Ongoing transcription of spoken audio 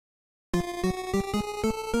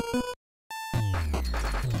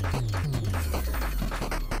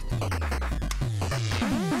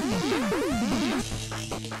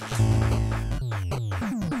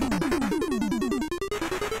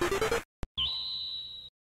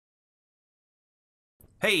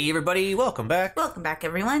Hey everybody, welcome back. Welcome back,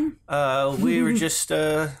 everyone. We were just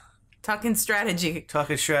talking strategy.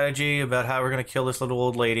 Talking strategy about how we're gonna kill this little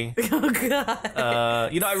old lady. Oh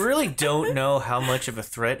god. You know, I really don't know how much of a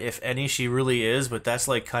threat, if any, she really is, but that's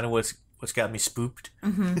like kind of what's got me spooked.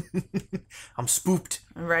 I'm spooked.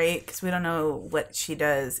 Right, because we don't know what she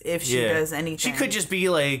does, if she does anything. She could just be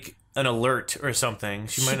like an alert or something.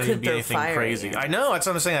 She might not even be anything crazy. I know, that's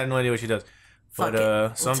what I'm saying. I have no idea what she does. Fuck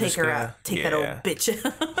but so we'll take her out. Take that old bitch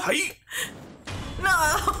out. Hi.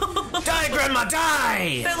 No! Die, Grandma,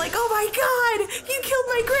 die! They're like, oh my god! You killed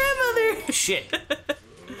my grandmother! Shit.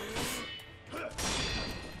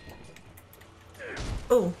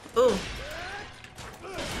 Oh, oh.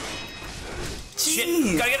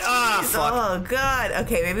 Shit. Gotta get. Ah, fuck. Oh god.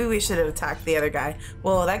 Okay, maybe we should have attacked the other guy.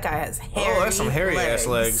 Whoa, that guy has hairy that's some hairy ass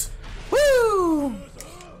legs. Woo!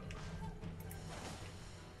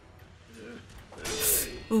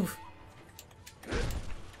 Oof.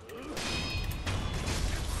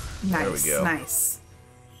 Nice, there we go. Nice.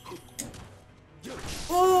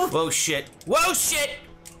 Ooh. Whoa, shit. Whoa, shit!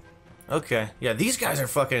 Okay. Yeah, these guys are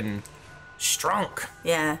fucking strong.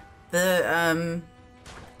 Yeah. The,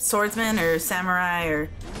 swordsman or samurai or...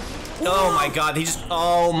 Oh my god, he just...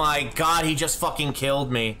 Oh my god, he just fucking killed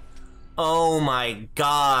me. Oh my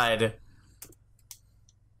god.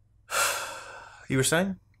 You were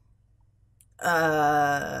saying?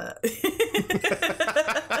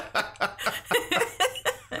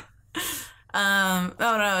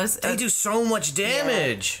 Oh no, they do so much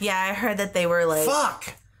damage. Yeah, I heard that they were like...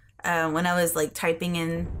 Fuck! When I was like typing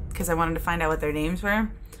in, because I wanted to find out what their names were.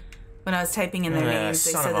 When I was typing in their names,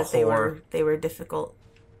 they said that they were difficult.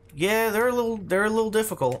 Yeah, they're a little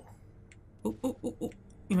difficult. Ooh, ooh, ooh, ooh.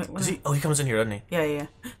 You might wanna... he comes in here, doesn't he? Yeah, yeah.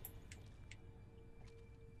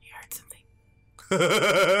 You heard something.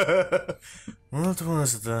 What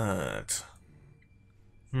was that?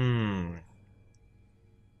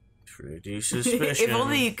 Pretty suspicious. If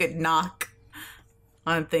only you could knock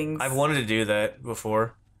on things. I've wanted to do that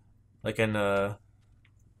before. Like in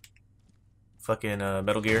fucking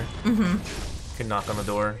Metal Gear. You can knock on the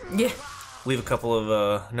door. Yeah. Leave a couple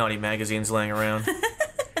of naughty magazines laying around.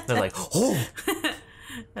 They're like, oh!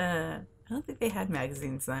 I don't think they had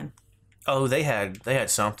magazines then. Oh, they had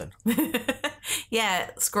something. Yeah,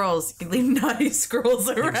 scrolls. You can leave naughty scrolls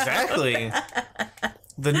around. Exactly.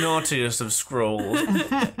 The naughtiest of scrolls.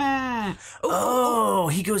 Oh,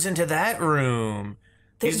 he goes into that room.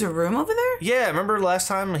 There's a room over there? Yeah, remember last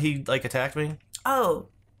time he, like, attacked me? Oh.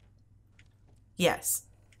 Yes.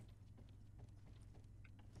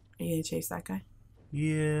 Are you gonna chase that guy?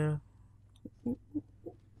 Yeah.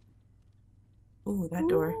 Ooh, that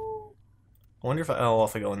door. I wonder if I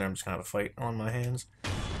go in there, I'm just gonna have a fight on my hands.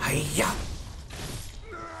 Hiya!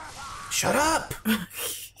 Shut up!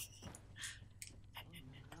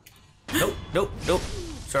 Nope, nope, nope.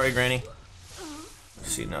 Sorry, Granny.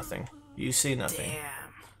 See nothing. You see nothing. Damn.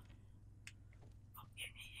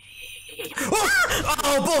 Oh!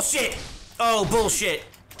 Oh, bullshit! Oh, bullshit.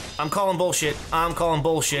 I'm calling bullshit. I'm calling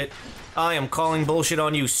bullshit. I am calling bullshit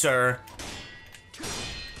on you, sir.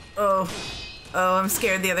 Oh. Oh, I'm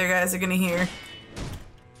scared the other guys are gonna hear.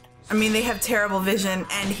 I mean, they have terrible vision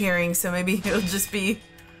and hearing, so maybe it'll just be...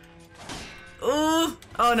 Ooh.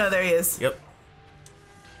 Oh, no, there he is. Yep.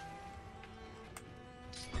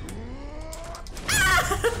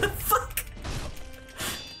 Fuck.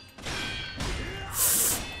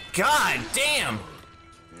 God damn!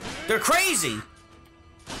 They're crazy!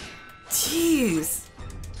 Jeez.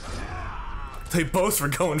 They both were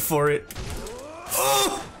going for it.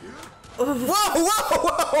 Oh! Whoa, whoa,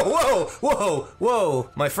 whoa, whoa, whoa, whoa!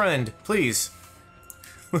 My friend, please.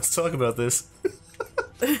 Let's talk about this.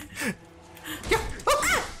 Yeah.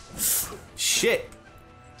 Oh. Shit.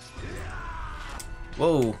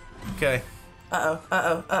 Whoa. Okay. Uh-oh,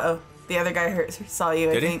 uh-oh, uh-oh. The other guy saw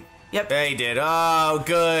you, I think. Yep. Yeah, he did. Oh,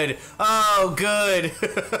 good. Oh, good.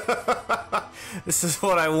 This is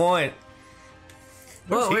what I want.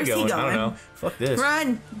 Where's he going? I don't know. Fuck this.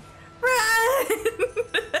 Run! Run!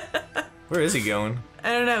 Where is he going?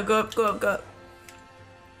 I don't know. Go up, go up, go up.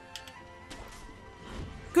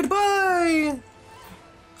 Goodbye!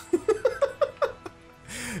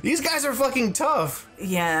 These guys are fucking tough.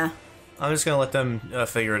 Yeah. I'm just gonna let them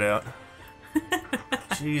figure it out.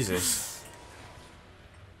 Jesus.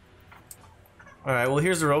 Alright, well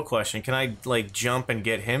here's the real question. Can I, like, jump and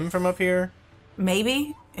get him from up here?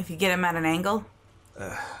 Maybe? If you get him at an angle?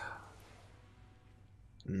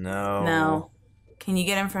 No. No. Can you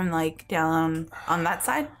get him from, like, down on that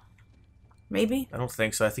side? Maybe? I don't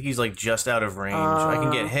think so. I think he's, like, just out of range. I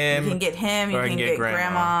can get him. You can get him, you or I can can get get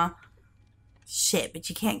Grandma. Shit, but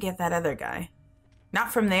you can't get that other guy.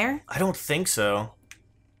 Not from there? I don't think so.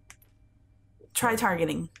 Try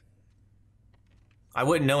targeting. I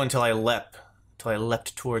wouldn't know until I leapt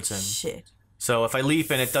towards him. Shit. So if I leap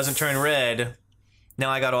and it doesn't turn red, now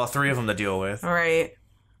I got all three of them to deal with. Right.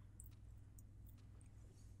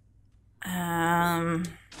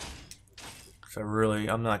 So really,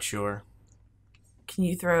 I'm not sure. Can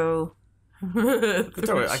you throw... I could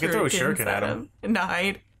throw a shuriken at him. And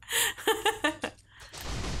hide.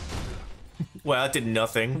 Wow, that did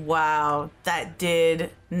nothing. Wow, that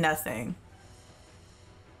did nothing.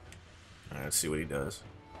 Alright, let's see what he does.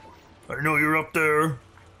 I know you're up there.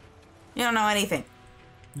 You don't know anything.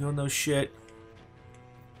 You don't know shit.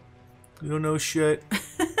 You don't know shit.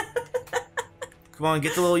 Come on,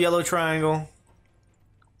 get the little yellow triangle.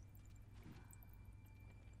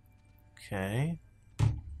 Okay.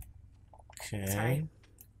 Okay. Sorry.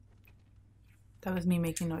 That was me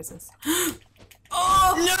making noises.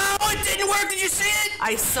 Oh no! It didn't work. Did you see it?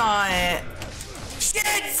 I saw it.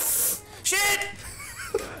 Shit! Shit!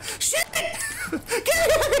 Shit!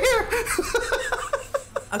 Get out of here!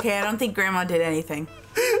 Okay, I don't think Grandma did anything.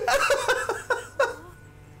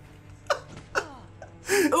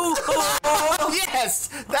 Ooh! Oh, yes!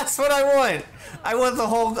 That's what I want. I want the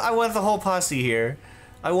whole posse here.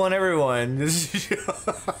 I want everyone.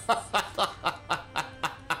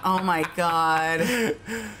 Oh my god.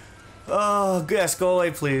 Oh, yes, go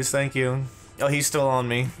away, please. Thank you. Oh, he's still on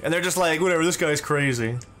me. And they're just like, whatever, this guy's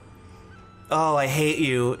crazy. Oh, I hate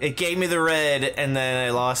you. It gave me the red, and then I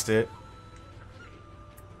lost it.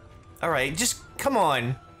 Alright, just, come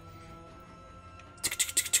on.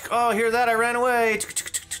 Oh, hear that? I ran away.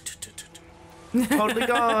 Totally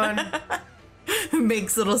gone.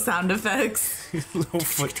 Makes little sound effects. Little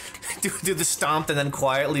foot. Do the stomp and then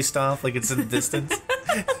quietly stomp like it's in the distance.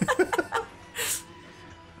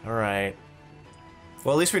 Alright.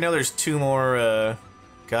 Well, at least we know there's two more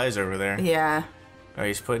guys over there. Yeah. Alright,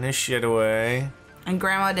 he's putting his shit away. And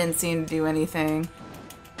Grandma didn't seem to do anything.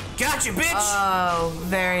 Gotcha, bitch! Oh,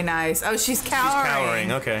 very nice. Oh, she's cowering. She's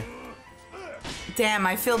cowering, okay. Damn,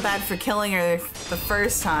 I feel bad for killing her the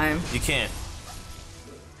first time. You can't.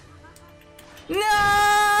 No!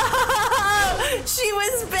 She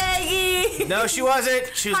was begging! No, she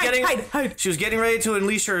wasn't! She was hide. She was getting ready to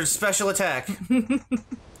unleash her special attack.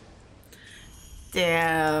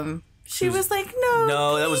 Damn. She was like, no.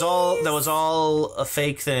 No, please. that was all a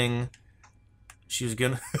fake thing. She was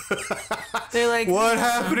gonna They're like, what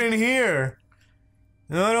happened in here?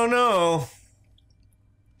 I don't know.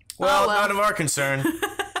 Well, none of our concern.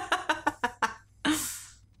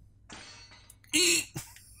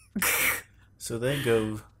 So they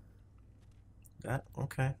go. That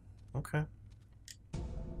okay.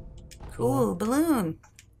 Cool. ooh, balloon.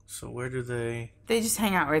 So where do they? They just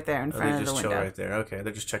hang out right there in front They of the just window. chill right there. Okay,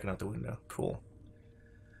 they're just checking out the window. Cool.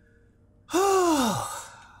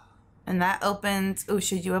 And that opens. Oh,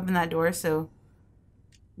 should you open that door so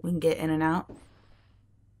we can get in and out?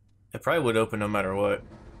 It probably would open no matter what.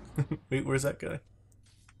 Wait, where's that guy?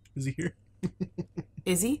 Is he here?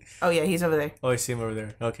 Is he? Oh yeah, he's over there. Oh, I see him over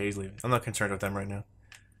there. Okay, he's leaving. I'm not concerned with them right now.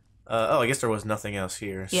 Oh, I guess there was nothing else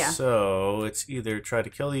here. Yeah. So it's either try to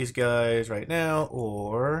kill these guys right now,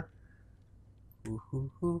 or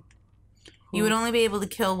You would only be able to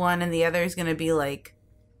kill one, and the other is gonna be like.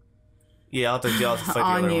 Yeah, I'll have to fight the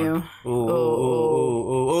on other you. one.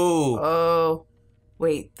 Ooh. Oh.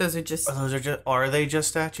 Wait, those are just. Are they just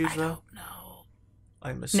statues though? No.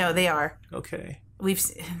 I'm assuming. No, they are. Okay. We've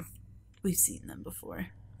seen them before.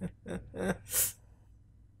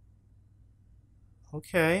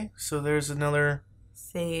 Okay, so there's another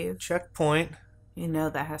Save. checkpoint. You know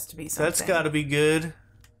that has to be something. That's got to be good.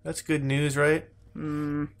 That's good news, right?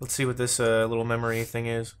 Mm. Let's see what this little memory thing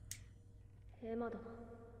is.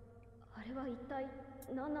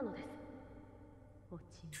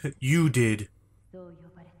 You did.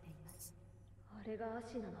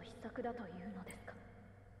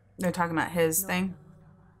 They're talking about his thing.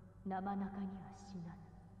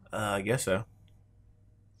 I guess so.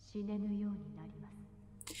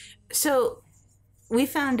 So, we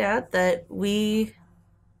found out that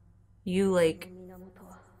you like,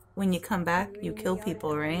 when you come back, you kill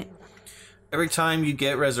people, right? Every time you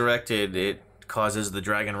get resurrected, it causes the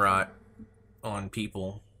dragon rot on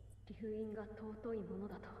people,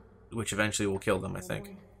 which eventually will kill them, I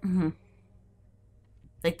think. Mm-hmm.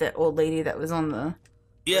 Like that old lady that was on the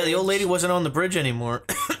Yeah, the old lady wasn't on the bridge anymore.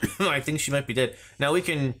 I think she might be dead. Now we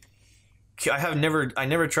can... I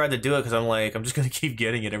never tried to do it because I'm like, I'm just going to keep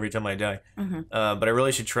getting it every time I die. But I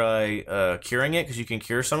really should try curing it because you can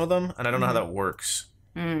cure some of them, and I don't know how that works.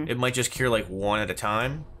 It might just cure like one at a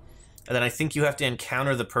time. And then I think you have to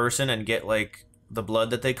encounter the person and get like the blood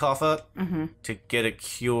that they cough up to get a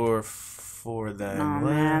cure for them. Oh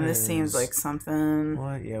man, this seems like something.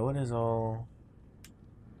 What? Yeah, what is all...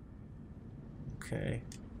 Okay.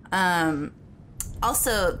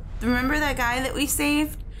 Also, remember that guy that we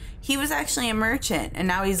saved? He was actually a merchant, and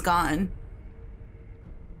now he's gone.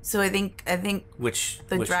 So I think Which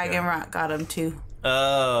dragon guy? rot got him too.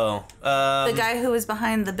 Oh, the guy who was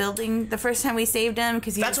behind the building the first time we saved him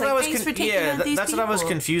because he was like, "Thanks for taking out these that's people." what I was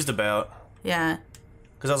confused about. Yeah.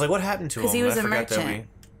 Because I was like, "What happened to him?" Because he was a forgot merchant.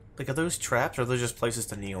 Like, are those traps or are those just places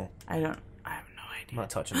to kneel? I have no idea. I'm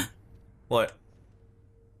not touching them. What?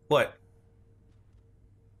 What?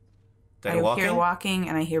 I hear walking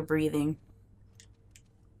and I hear breathing.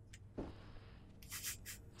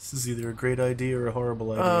 This is either a great idea or a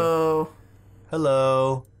horrible idea. Oh.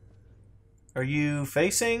 Hello. Are you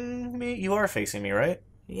facing me? You are facing me, right?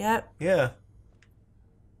 Yep. Yeah.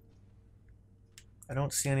 I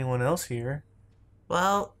don't see anyone else here.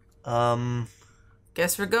 Well.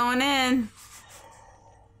 Guess we're going in.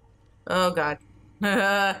 Oh God.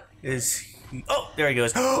 Is he... Oh, there he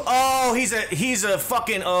goes. Oh, he's a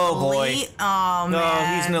fucking... Oh boy. Elite? Oh man.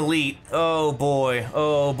 Oh, he's an elite. Oh boy.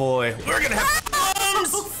 Oh boy. We're gonna have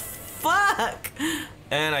problems. Fuck.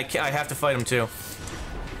 And I have to fight him too.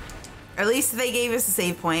 At least they gave us a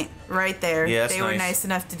save point right there. Yeah, that's they were nice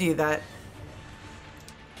enough to do that.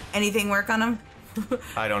 Anything work on them?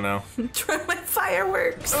 I don't know. Try my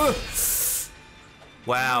fireworks. Ugh.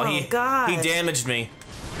 Wow, Oh, God. he damaged me.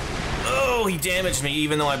 Oh, he damaged me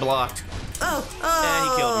even though I blocked. Oh, And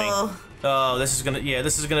he killed me. Oh, this is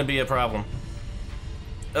gonna be a problem.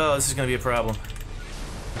 Oh, this is gonna be a problem.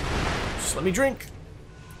 Just let me drink.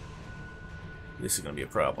 This is gonna be a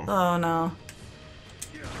problem. Oh no.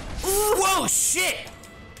 Whoa, shit!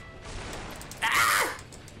 Ah!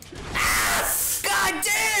 Ah! God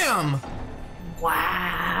damn!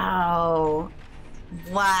 Wow.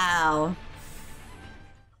 Wow.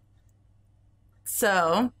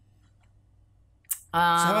 So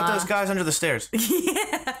how about those guys under the stairs?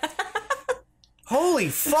 Yeah. Holy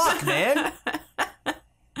fuck, man!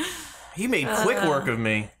 He made quick work of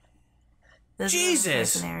me.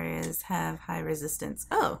 Jesus! Certain areas have high resistance.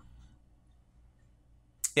 Oh.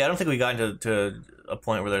 Yeah, I don't think we got into a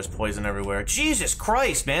point where there's poison everywhere. Jesus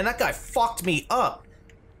Christ, man, that guy fucked me up.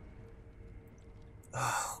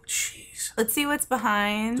 Oh, jeez. Let's see what's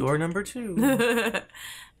behind. Door number 2.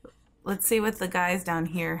 Let's see what the guys down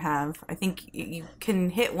here have. I think you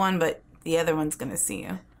can hit one, but the other one's gonna see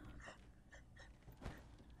you.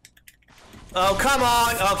 Oh, come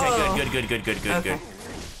on! Okay, Oh. good.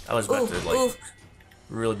 I was about to, like,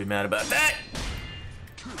 really be mad about that.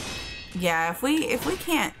 Yeah, if we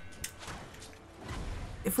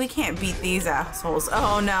can't beat these assholes.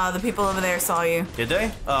 Oh no, the people over there saw you. Did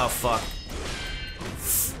they? Oh, fuck.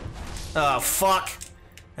 Oh, fuck.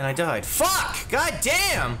 And I died. Fuck! God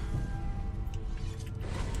damn!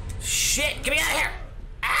 Shit, get me out of here!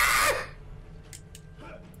 Ah!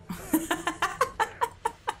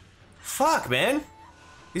 Fuck, man.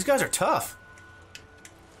 These guys are tough.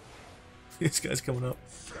 This guy's coming up.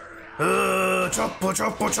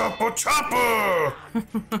 Chopper!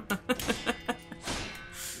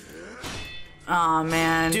 Aw,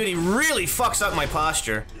 man. Dude, he really fucks up my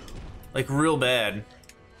posture. Like, real bad.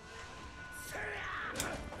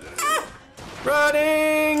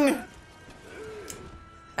 Running!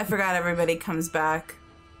 I forgot everybody comes back.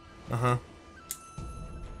 Uh-huh.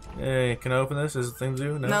 Hey, can I open this? Is the thing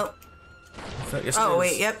do? No? Nope. Yes, Oh, it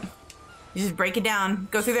is. wait, yep. You just break it down.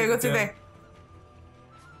 Go through there, go through there.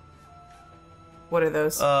 What are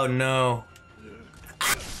those? Oh, no.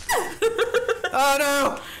 Oh,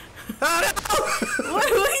 no! Oh, no! What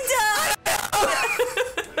have we done?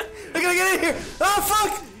 I gotta get in here! Oh,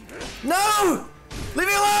 fuck! No! Leave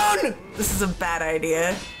me alone! This is a bad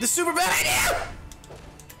idea. This is a super bad idea!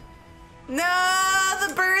 No,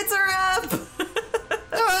 the birds are up.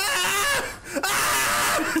 Ah!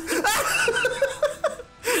 Ah!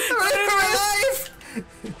 I'm running for my life!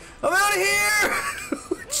 I'm out of here!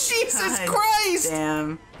 Jesus God Christ!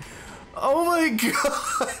 Damn. Oh my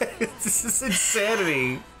god! This is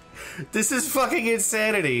insanity. This is fucking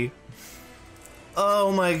insanity.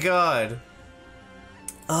 Oh my god.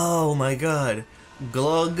 Oh my god.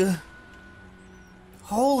 Glug.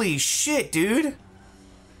 Holy shit, dude.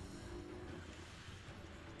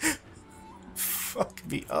 Fuck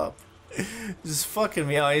me up. Just fucking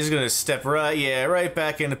me out. He's gonna step right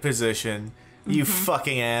back into position. You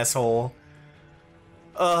fucking asshole.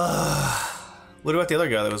 What about the other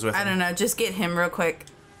guy that was with him? I don't know. Just get him real quick.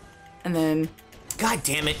 And then... God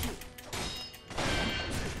damn it.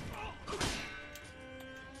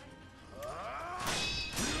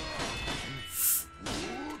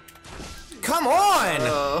 Come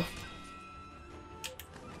on!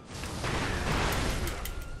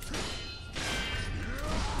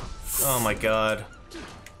 Oh my god.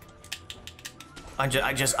 I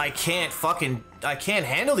can't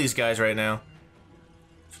handle these guys right now.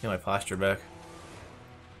 Just get my posture back.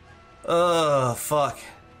 Oh, fuck.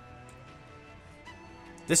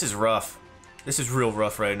 This is rough. This is real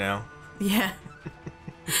rough right now. Yeah.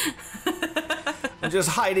 I'm just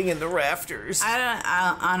hiding in the rafters.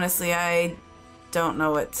 Honestly, I don't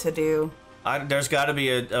know what to do. There's gotta be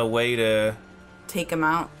a way to... Take him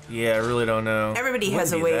out? Yeah, I really don't know. Everybody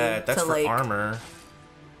has a way That's to, for like... armor.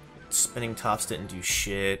 Spinning tops didn't do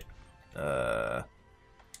shit. The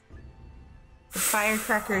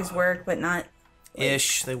firecrackers work, but not... Like,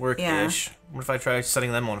 ish. They work ish. What if I try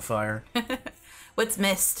setting them on fire? What's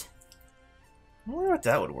mist? I wonder if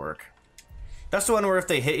that would work. That's the one where if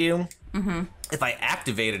they hit you, if I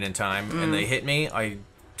activate it in time and they hit me, I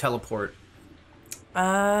teleport.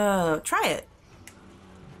 Oh, try it.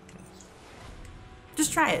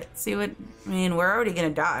 Just try it. See what... I mean, we're already gonna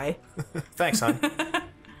die. Thanks, hon.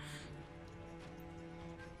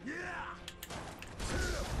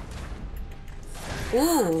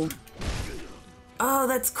 Ooh. Oh,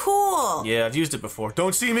 that's cool. Yeah, I've used it before.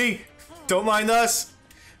 Don't see me! Don't mind us!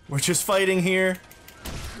 We're just fighting here.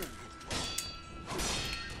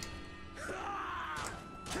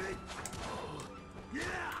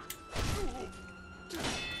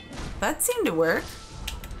 That seemed to work.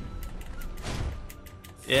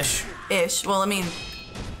 Ish. Ish. Well, I mean,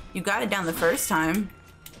 you got it down the first time.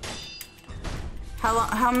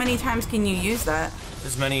 How many times can you use that?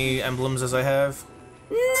 As many emblems as I have.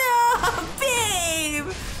 No, babe!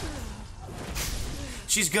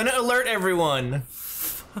 She's gonna alert everyone.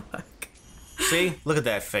 Fuck. See? Look at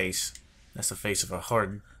that face. That's the face of a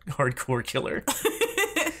hardcore killer.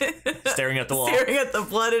 Staring at the wall. Staring at the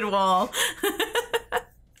blooded wall.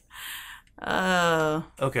 Oh.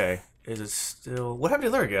 Okay. Is it still... What happened to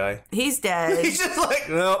the other guy? He's dead. He's just like,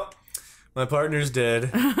 no, my partner's dead.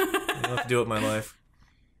 I don't have to do it with my life.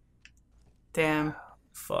 Damn.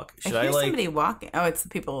 Fuck. I hear somebody walking. Oh, it's the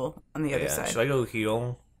people on the other side. Should I go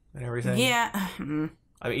heal and everything? Yeah.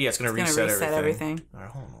 I mean, yeah, it's gonna reset everything.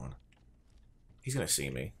 Alright, hold on. He's gonna see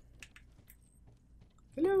me.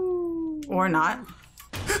 Hello. Or not.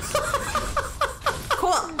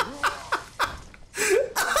 Cool.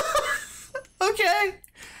 Okay.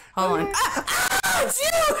 Hold on. It's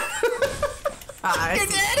you! You're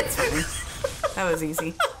dead! That was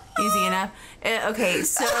easy. Easy enough. Okay,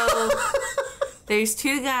 so there's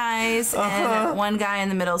two guys and one guy in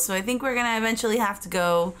the middle, so I think we're gonna eventually have to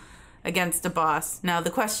go against a boss. Now the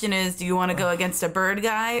question is, do you want to go against a bird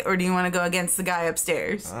guy or do you want to go against the guy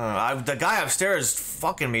upstairs? The guy upstairs is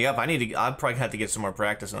fucking me up. I'll probably have to get some more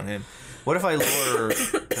practice on him. What if I lower...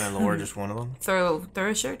 Can I lower just one of them? Throw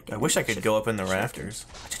a shirt. I wish I could go up in the rafters.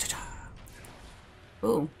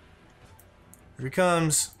 Ooh. Here he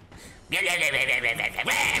comes.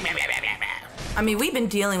 I mean, we've been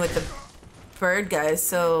dealing with the bird guys,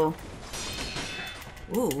 so...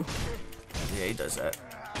 Ooh. Yeah, he does that.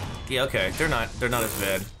 Yeah, okay. They're not as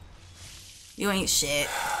bad. You ain't shit.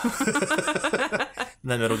 And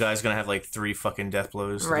the middle guy's gonna have like 3 fucking death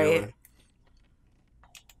blows. Right.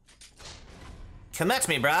 Come at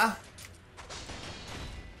me, brah.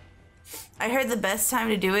 I heard the best time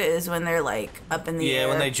to do it is when they're like up in the air. Yeah,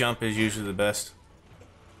 when they jump is usually the best.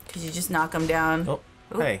 Cause you just knock them down. Oh,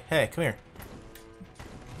 ooh. Hey, come here.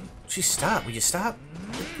 Jeez, stop. Will you stop?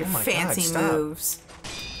 Your oh my fancy God, stop. moves.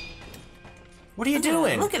 What are you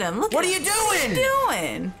doing? Look at him. Look what at are him. you doing? What are you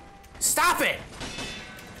doing? Stop it!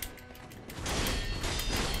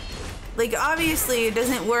 Like, obviously, it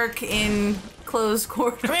doesn't work in closed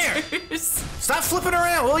quarters. Come here! Stop flipping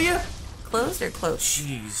around, will you? Closed or close?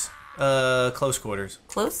 Jeez. Close quarters.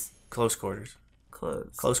 Close? Close quarters. Close.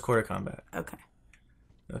 Close quarter combat. Okay.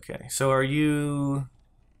 Okay, so are you...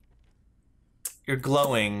 You're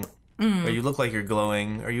glowing. Or you look like you're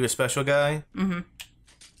glowing. Are you a special guy? Mm-hmm.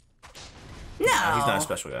 No. No, he's not a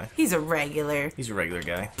special guy. He's a regular. He's a regular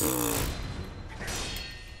guy.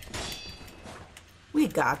 We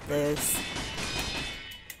got this.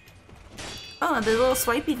 Oh, the little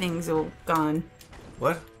swipey things are gone.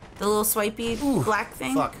 What? The little swipey black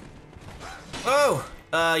thing? Fuck. Oh!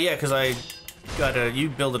 Yeah, because I gotta... You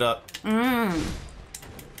build it up.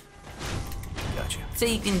 So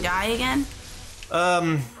you can die again?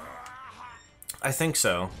 I think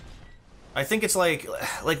so. I think it's like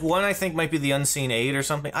one I think might be the unseen aid or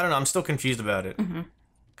something. I don't know, I'm still confused about it.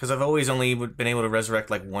 Because I've always only been able to resurrect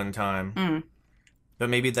like one time. But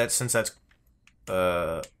maybe that's, since that's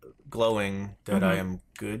glowing, that I am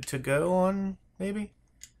good to go on, maybe?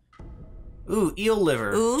 Ooh, eel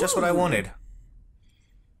liver. Ooh. Just what I wanted.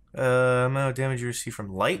 Amount of damage you receive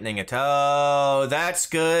from lightning attack. Oh, that's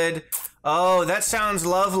good. Oh, that sounds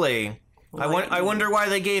lovely. I wonder why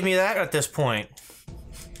they gave me that at this point.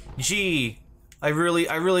 Gee, I really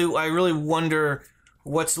wonder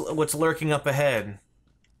what's lurking up ahead.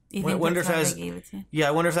 You think wonder that's if why has, they gave it to you? Yeah,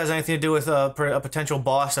 I wonder if that has anything to do with a potential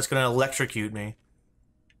boss that's gonna electrocute me.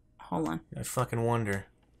 Hold on. I fucking wonder.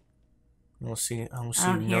 We'll see. I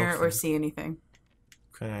don't hear or see anything.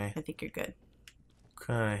 Okay. I think you're good.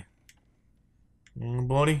 Okay.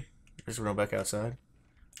 Buddy, just run back outside.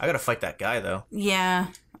 I gotta fight that guy though. Yeah,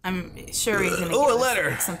 I'm sure he's gonna. Oh, a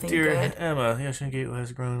letter. Something Dear good. Emma, the Ashina Gate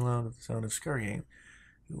has grown loud at the sound of scurrying.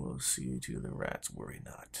 You will see to the rats. Worry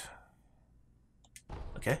not.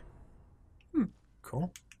 Okay.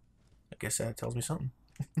 Cool. I guess that tells me something.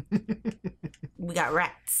 We got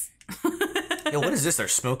rats. Yeah, what is this? Their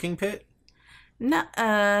smoking pit? No.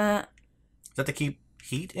 Is that to keep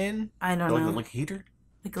heat in? I don't know. Like a heater?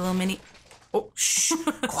 Like a little mini. Oh, shh!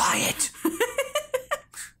 Quiet.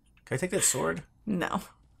 Can I take that sword? No.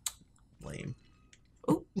 Lame.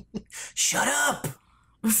 Oh. Shut up!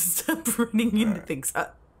 Stop running into things.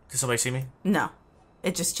 Did somebody see me? No.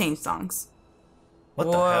 It just changed songs.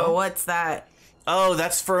 What the hell? What's that? Oh,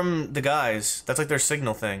 that's from the guys. That's like their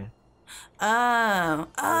signal thing. Oh.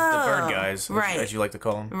 The bird guys, right. as you like to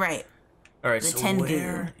call them. Right. All right, the so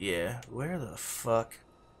Tengu. where the fuck?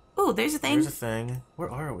 Oh, there's a thing. There's a thing. Where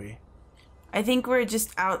are we? I think we're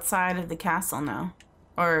just outside of the castle now.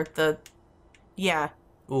 Or the... Yeah.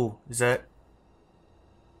 Ooh, is that...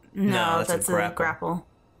 No, that's a grapple.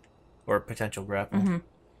 Or a potential grapple.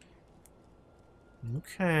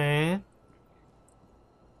 Okay.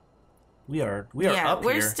 We are up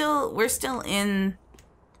here. We're still in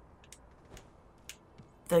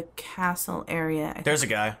the castle area. There's a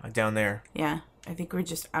guy down there. Yeah, I think we're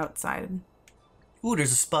just outside. Ooh,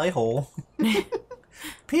 there's a spy hole.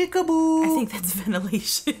 Peekaboo. I think that's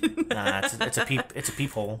ventilation. Nah, it's a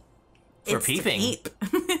peephole. For peeping.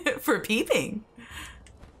 For peeping.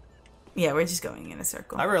 Yeah, we're just going in a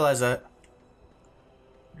circle. I realize that.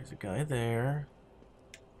 There's a guy there.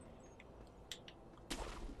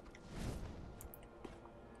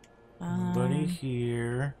 Buddy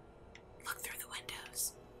here. Look through the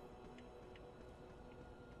windows.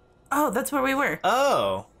 Oh, that's where we were.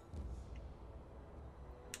 Oh.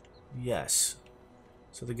 Yes.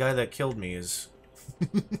 So the guy that killed me is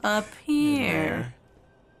up here.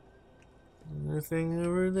 Nothing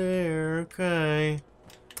over there. Okay.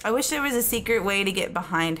 I wish there was a secret way to get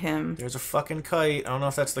behind him. There's a fucking kite. I don't know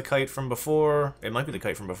if that's the kite from before. It might be the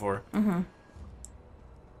kite from before.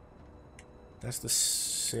 That's the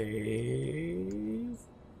save.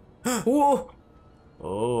 Whoa.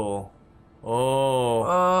 Oh.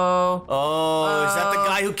 Is that the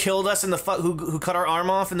guy who killed us in the who cut our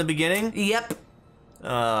arm off in the beginning? Yep.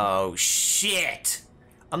 Oh shit!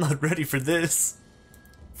 I'm not ready for this.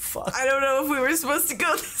 Fuck. I don't know if we were supposed to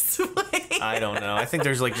go this way. I don't know. I think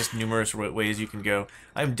there's like just numerous ways you can go.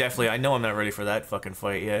 I know I'm not ready for that fucking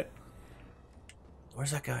fight yet. Where's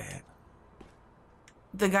that guy at?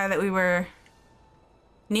 The guy that we were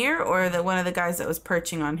near, or one of the guys that was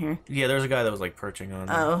perching on here? Yeah, there's a guy that was like perching on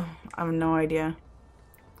there. Oh, I have no idea.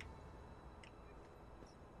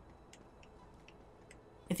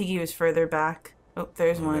 I think he was further back. Oh,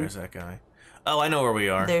 there's one. There's that guy. Oh, I know where we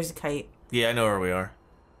are. There's a kite. Yeah, I know where we are.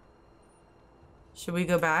 Should we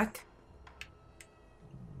go back?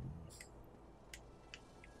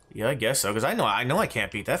 Yeah, I guess so, because I know I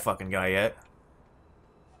can't beat that fucking guy yet.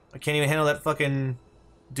 I can't even handle that fucking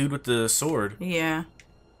dude with the sword. Yeah.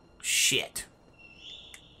 Shit.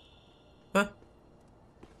 Huh?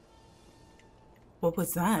 What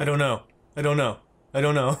was that? I don't know. What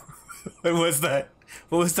was that?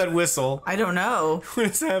 What was that whistle? I don't know. What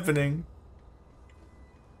is happening?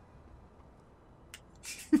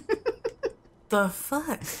 The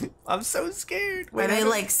fuck? I'm so scared. Are they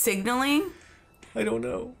like signaling? I don't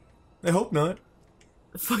know. I hope not.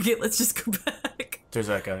 Fuck it, let's just go back. There's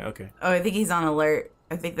that guy, okay. Oh, I think he's on alert.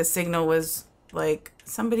 I think the signal was like,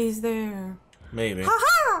 somebody's there. Maybe.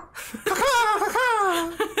 Ha-ha!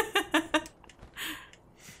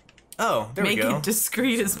 Oh, there we go. Make it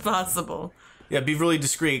discreet as possible. Yeah, be really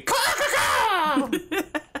discreet.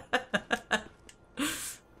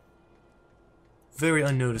 Very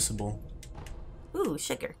unnoticeable. Ooh, Ooh,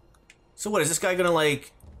 sugar. So what, is this guy gonna,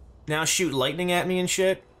 like, now shoot lightning at me and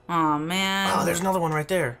shit? Aw, man. Oh, there's another one right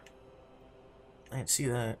there. I didn't see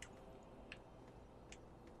that.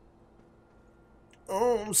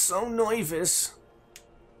 Oh, I'm so nervous.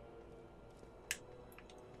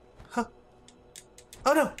 Huh.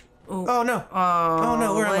 Oh, no. Ooh. Oh, no. Oh,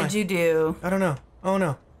 no, where am I? What'd you do? I don't know. Oh,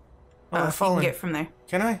 no. Oh, I've You fallen. can get from there.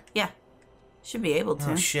 Can I? Yeah. Should be able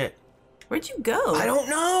to. Oh, shit. Where'd you go? I don't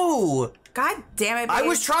know. God damn it, babe. I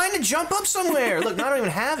was trying to jump up somewhere. Look, I don't even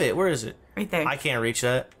have it. Where is it? Right there. I can't reach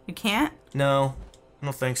that. You can't? No, I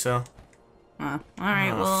don't think so. Oh,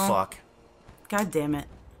 alright, Oh, well. fuck. God damn it.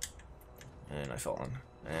 And I fell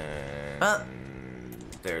in. And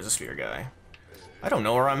there's a sphere guy. I don't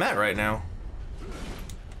know where I'm at right now.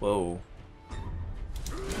 Whoa.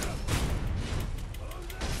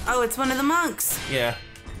 Oh, it's one of the monks. Yeah.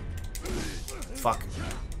 Fuck.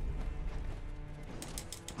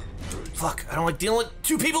 Fuck, I don't like dealing with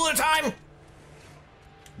two people at a time!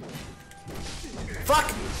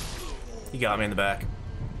 Fuck! He got me in the back.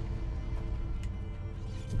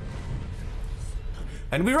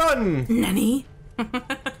 And we run! Nani?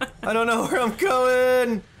 I don't know where I'm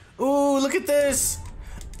going! Ooh, look at this!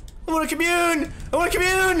 I wanna commune! I wanna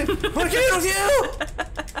commune! I wanna commune with you!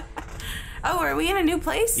 Oh, are we in a new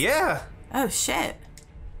place? Yeah! Oh, shit.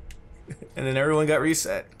 And then everyone got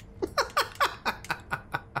reset.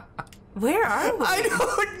 Where are we? I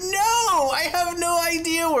don't know! I have no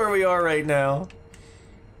idea where we are right now.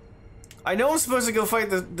 I know I'm supposed to go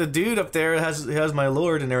fight the dude up there that has my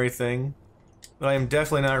lord and everything. But I am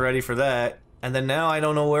definitely not ready for that. And then now I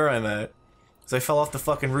don't know where I'm at. Because I fell off the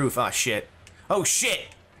fucking roof. Ah, shit. Oh, shit!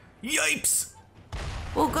 Yipes!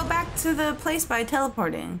 We'll go back to the place by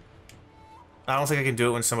teleporting. I don't think I can do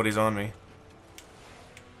it when somebody's on me.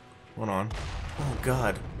 Hold on. Oh,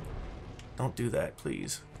 God. Don't do that,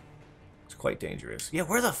 please. It's quite dangerous. Yeah,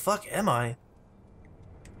 where the fuck am I?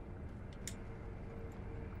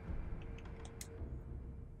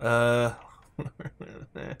 We're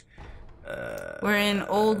in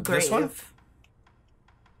Old Grave. This one?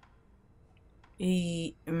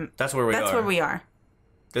 That's where we are. That's where we are.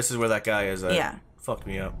 This is where that guy is. Yeah. Fucked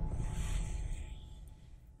me up.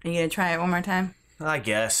 Are you gonna try it one more time? I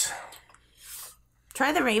guess.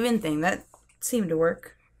 Try the raven thing. That seemed to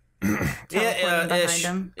work. Yeah, behind ish.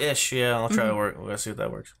 him. Ish, yeah. I'll try to work. We'll see if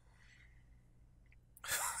that works.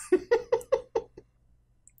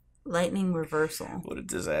 Lightning reversal. What a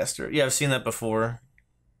disaster. Yeah, I've seen that before.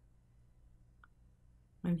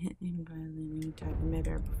 When hitting by landing, tap in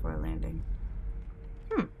midair before landing.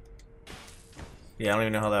 Yeah, I don't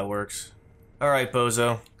even know how that works. Alright,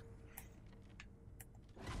 Bozo.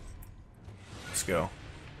 Let's go.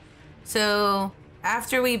 So,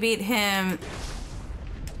 after we beat him,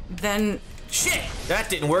 then... Shit! That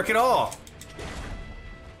didn't work at all!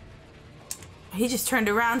 He just turned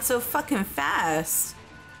around so fucking fast.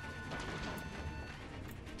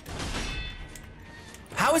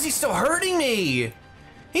 How is he still hurting me?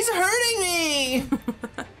 He's hurting me!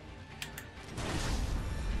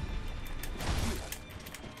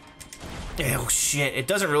 Oh shit, it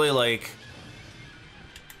doesn't really like...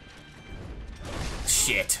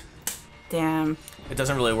 Shit. Damn. It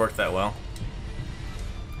doesn't really work that well.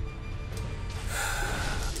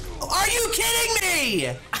 Are you kidding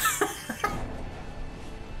me?!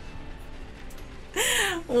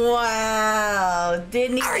 Wow.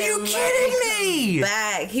 Didn't he? Are you kidding me?!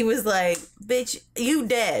 Back. He was like, bitch, you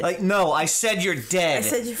dead. Like, no, I said you're dead. I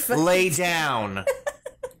said you're fucking Lay down.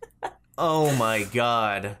 Oh my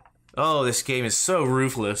god. Oh, this game is so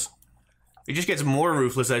ruthless. It just gets more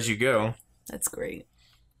ruthless as you go. That's great.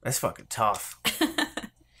 That's fucking tough.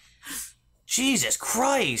 Jesus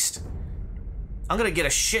Christ. I'm gonna get a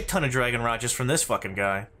shit ton of dragon rot just from this fucking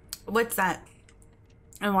guy. What's that?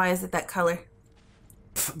 And why is it that color?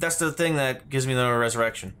 That's the thing that gives me the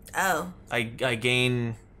resurrection. Oh. I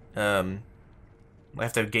gain, I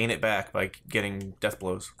have to gain it back by getting death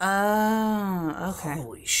blows. Oh, okay.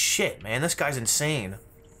 Holy shit, man, this guy's insane.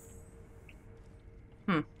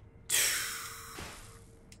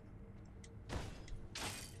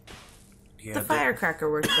 Yeah, The firecracker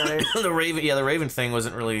works better. the raven thing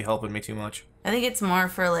wasn't really helping me too much. I think it's more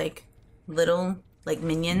for, like, little, like,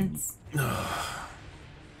 minions.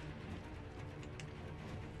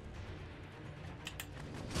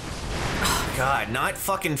 God, not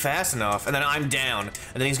fucking fast enough. And then I'm down.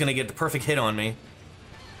 And then he's gonna get the perfect hit on me.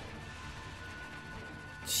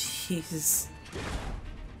 Jesus.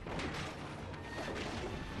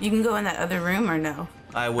 You can go in that other room or no?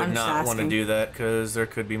 I would I'm not just want to asking. do that because there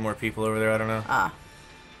could be more people over there. I don't know. Ah.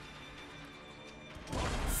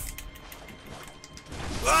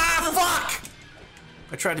 Ah, fuck!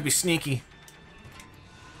 I tried to be sneaky.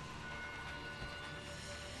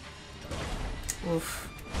 Oof.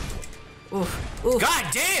 Oof. Oof. God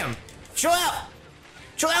damn! Chill out!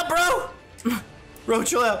 Chill out, bro! Bro,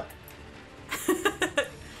 chill out.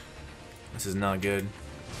 This is not good.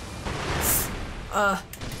 Uh.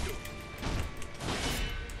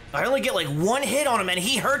 I only get like one hit on him and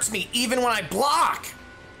he hurts me even when I block.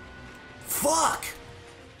 Fuck.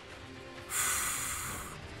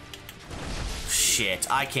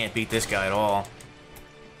 Shit, I can't beat this guy at all.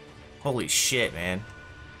 Holy shit, man.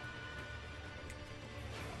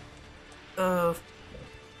 Oh.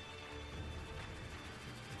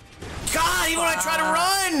 God, even when I try to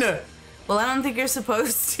run! Well, I don't think you're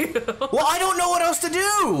supposed to. Well, I don't know what else to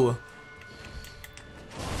do!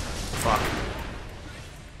 Fuck.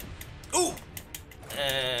 Ooh!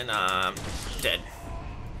 And I'm dead.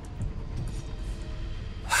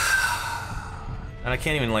 And I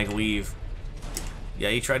can't even, like, leave. Yeah,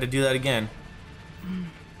 he tried to do that again.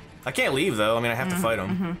 I can't leave, though. I mean, I have to fight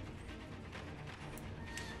him.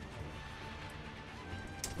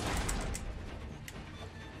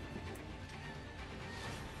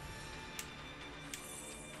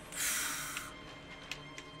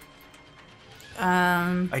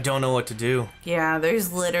 I don't know what to do. Yeah,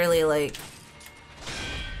 there's literally like...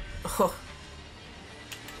 Oh.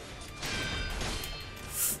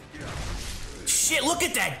 Shit, look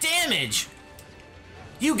at that damage!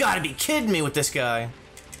 You gotta be kidding me with this guy.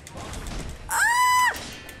 Ah!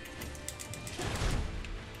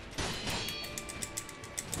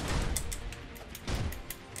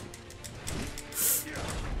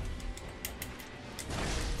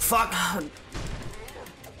 Fuck.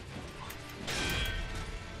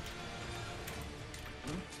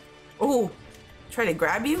 Oh, try to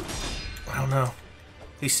grab you? I don't know.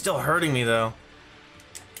 He's still hurting me, though.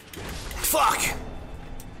 Fuck!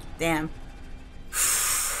 Damn.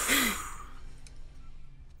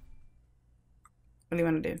 What do you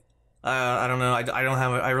want to do? I don't know. I don't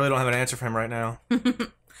have. I really don't have an answer for him right now.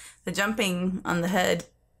 The jumping on the head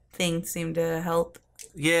thing seemed to help.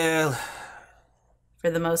 Yeah. For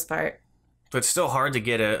the most part. But it's still hard to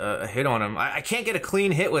get a hit on him. I can't get a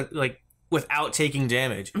clean hit without taking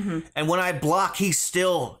damage. And when I block, he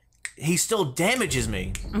still damages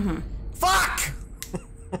me. Fuck!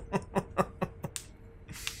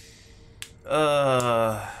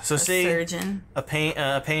 So see, surgeon. A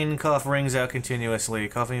pain cough rings out continuously.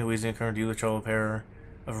 Coughing and wheezing occur due to the trouble pair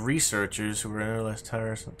of researchers who are less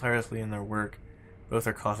tirelessly in their work. Both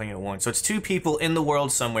are coughing at once. So it's two people in the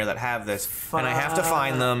world somewhere that have this, and I have to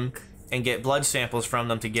find them and get blood samples from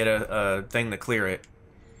them to get a thing to clear it.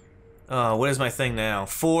 Oh, what is my thing now?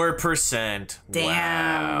 4%. Damn.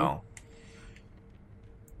 Wow.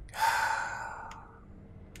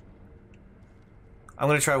 I'm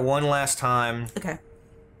gonna try one last time. Okay.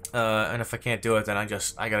 And if I can't do it, then I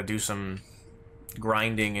gotta do some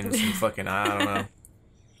grinding and some fucking, I don't know.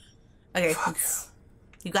 Okay.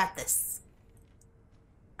 You got this.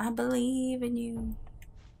 I believe in you.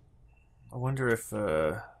 I wonder if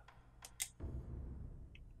the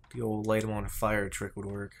old light him on fire trick would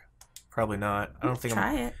work. Probably not. I don't think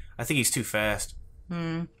Try it. I think he's too fast.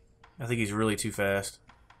 I think he's really too fast.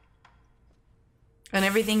 And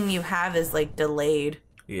everything you have is like delayed.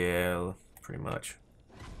 Yeah, pretty much.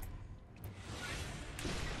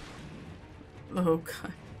 Oh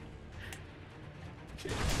god.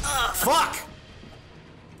 Fuck!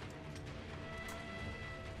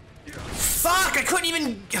 Fuck! I couldn't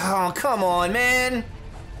even. Oh, come on, man!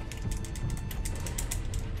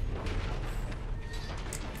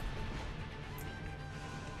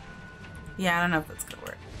 Yeah, I don't know if that's gonna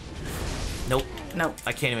work. Nope. Nope.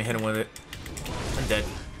 I can't even hit him with it. I'm dead.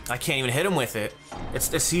 I can't even hit him with it.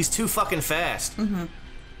 He's too fucking fast.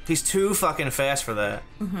 He's too fucking fast for that.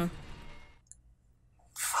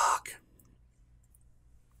 Fuck.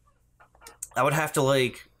 I would have to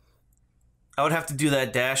do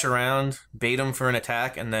that dash around, bait him for an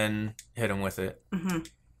attack, and then hit him with it. Alright,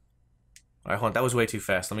 hold on. That was way too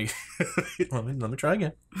fast. Let me let me try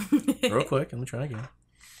again. Real quick, let me try again.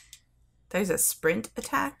 There's a sprint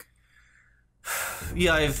attack?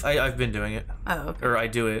 Yeah, I've been doing it. Oh, okay. Or I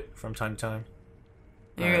do it from time to time.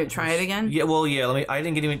 You're gonna try it again? Yeah, well, yeah. I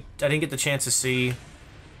didn't get the chance to see.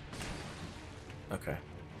 Okay,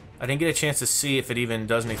 I didn't get a chance to see if it even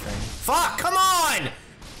does anything. Fuck! Come on!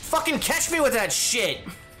 Fucking catch me with that shit!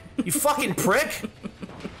 You fucking prick!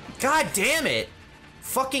 God damn it!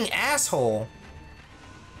 Fucking asshole!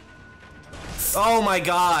 Oh my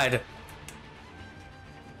god!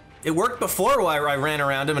 It worked before while I ran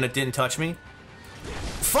around him and it didn't touch me.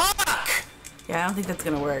 Fuck! Yeah, I don't think that's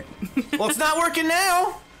gonna work. Well, it's not working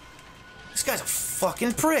now! This guy's a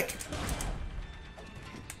fucking prick.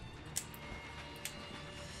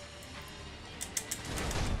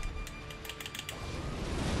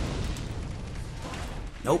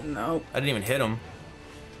 Nope. Nope. I didn't even hit him.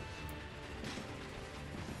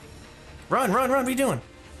 Run, run, run, what are you doing?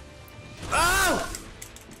 Oh!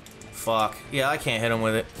 Fuck. Yeah, I can't hit him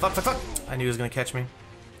with it. Fuck, fuck, fuck. I knew he was gonna catch me.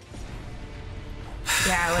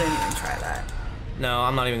 Yeah, I wouldn't even try that. No,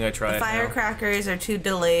 I'm not even gonna try it. Firecrackers are too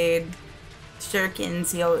delayed.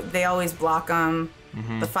 Shurikens, they always block them.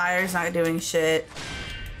 The fire's not doing shit.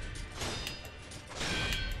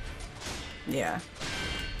 Yeah.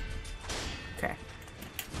 Okay.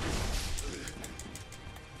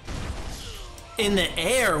 In the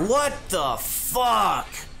air, what the fuck?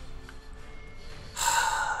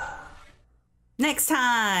 Next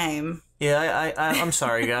time. Yeah, I'm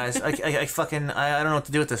sorry, guys. I fucking, I don't know what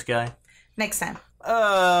to do with this guy. Next time.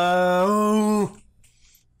 Oh,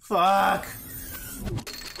 fuck.